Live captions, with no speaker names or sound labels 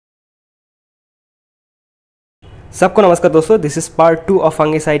सबको नमस्कार दोस्तों, this is part 2 of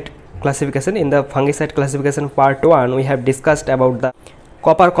fungicide classification. In the fungicide classification part 1 we have discussed about the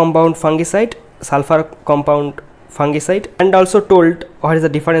copper compound fungicide, sulfur compound fungicide, and also told what is the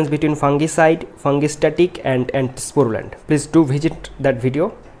difference between fungicide, fungistatic and antisporulent. Please do visit that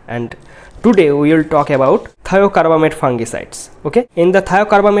video. And today we will talk about thiocarbamate fungicides. Okay, in the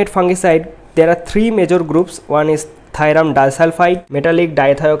thiocarbamate fungicide there are three major groups. One is thiram disulfide, metallic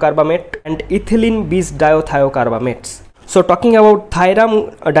dithiocarbamate, and ethylene bis dithiocarbamates. So talking about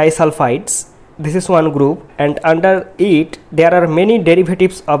thiram disulfides, this is one group, and under it there are many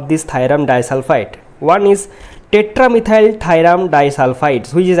derivatives of this thiram disulfide. One is tetramethyl thiram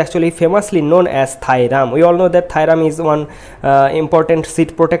disulfides, which is actually famously known as thiram. We all know that thiram is one important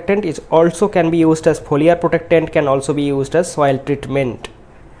seed protectant. It also can be used as foliar protectant, can also be used as soil treatment.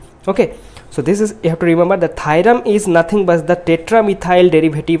 Okay, so this is, you have to remember that thiram is nothing but the tetramethyl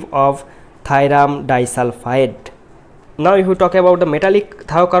derivative of thiram disulfide. Now if you talk about the metallic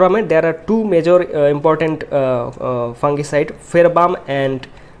thiocarbamate, there are two major important fungicide, ferbam and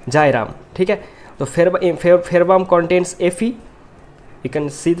gyram. Okay, so ferbam contains Fe, you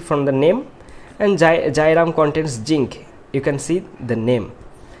can see from the name, and gyram contains zinc, you can see the name.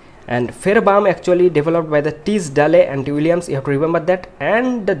 And ferbam actually developed by the Tisdale and Williams, you have to remember that,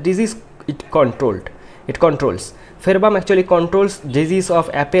 and the disease it controls. Ferbam actually controls disease of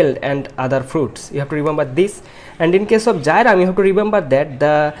apple and other fruits, you have to remember this. And in case of gyram, you have to remember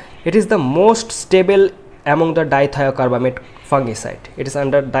that it is the most stable among the dithiocarbamate fungicide. It is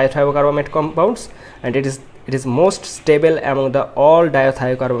under dithiocarbamate compounds, and it is most stable among the all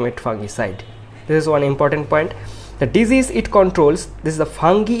dithiocarbamate fungicide. This is one important point. The disease it controls, this is the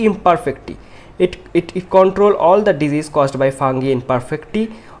fungi imperfecti. It control all the disease caused by fungi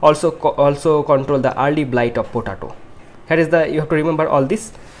imperfecti. Also control the early blight of potato. That is you have to remember all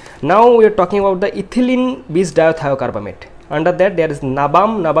this. Now we are talking about the ethylene bis dithiocarbamate. Under that there is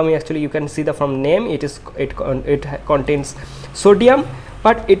nabam. Nabam actually, you can see from name, it contains sodium,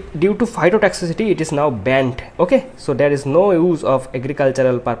 but due to phytotoxicity it is now banned. Okay, so there is no use of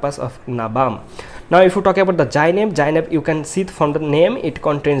agricultural purpose of nabam. Now if you talk about the gyneb, you can see from the name it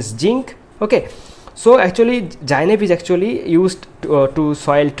contains zinc. Okay, so actually gyneb is actually used to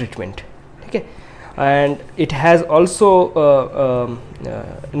soil treatment. Okay, and it has also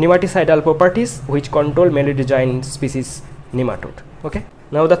nematicidal properties which control melodogyne species nematode. Okay,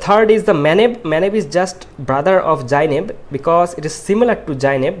 now the third is the maneb. Maneb is just brother of gyneb because it is similar to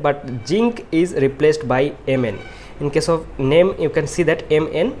gyneb, but zinc is replaced by Mn. In case of name, you can see that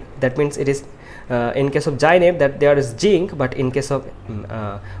Mn, that means it is in case of gyneb that there is zinc, but in case of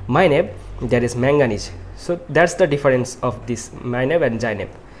myneb there is manganese. So that's the difference of this myneb and gyneb.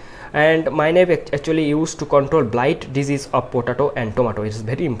 And myneb actually used to control blight disease of potato and tomato. It is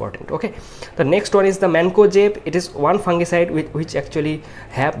very important. Okay, the next one is the mancozeb. It is one fungicide which actually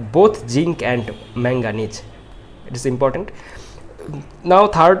have both zinc and manganese. It is important.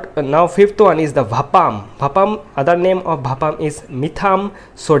 Now fifth one is the vapam. Vapam, other name of vapam is metham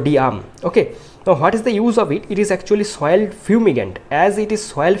sodium. Okay, now what is the use of it? It is actually soil fumigant. As it is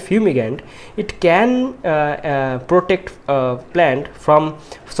soil fumigant, it can protect plant from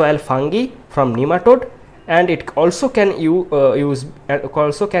soil fungi, from nematode, and it also can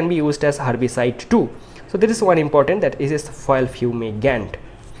be used as herbicide too. So this is one important, that is soil fumigant.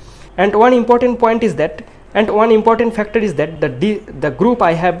 And one important point is that, and one important factor is that the group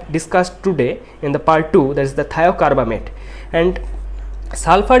I have discussed today in the part 2, that is the thiocarbamate, and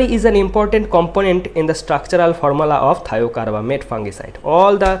sulfur is an important component in the structural formula of thiocarbamate fungicide.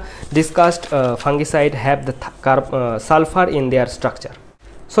 All the discussed fungicide have the sulfur in their structure.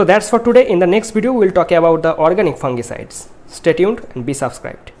 So that's for today. In the next video we will talk about the organic fungicides. Stay tuned and be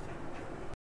subscribed.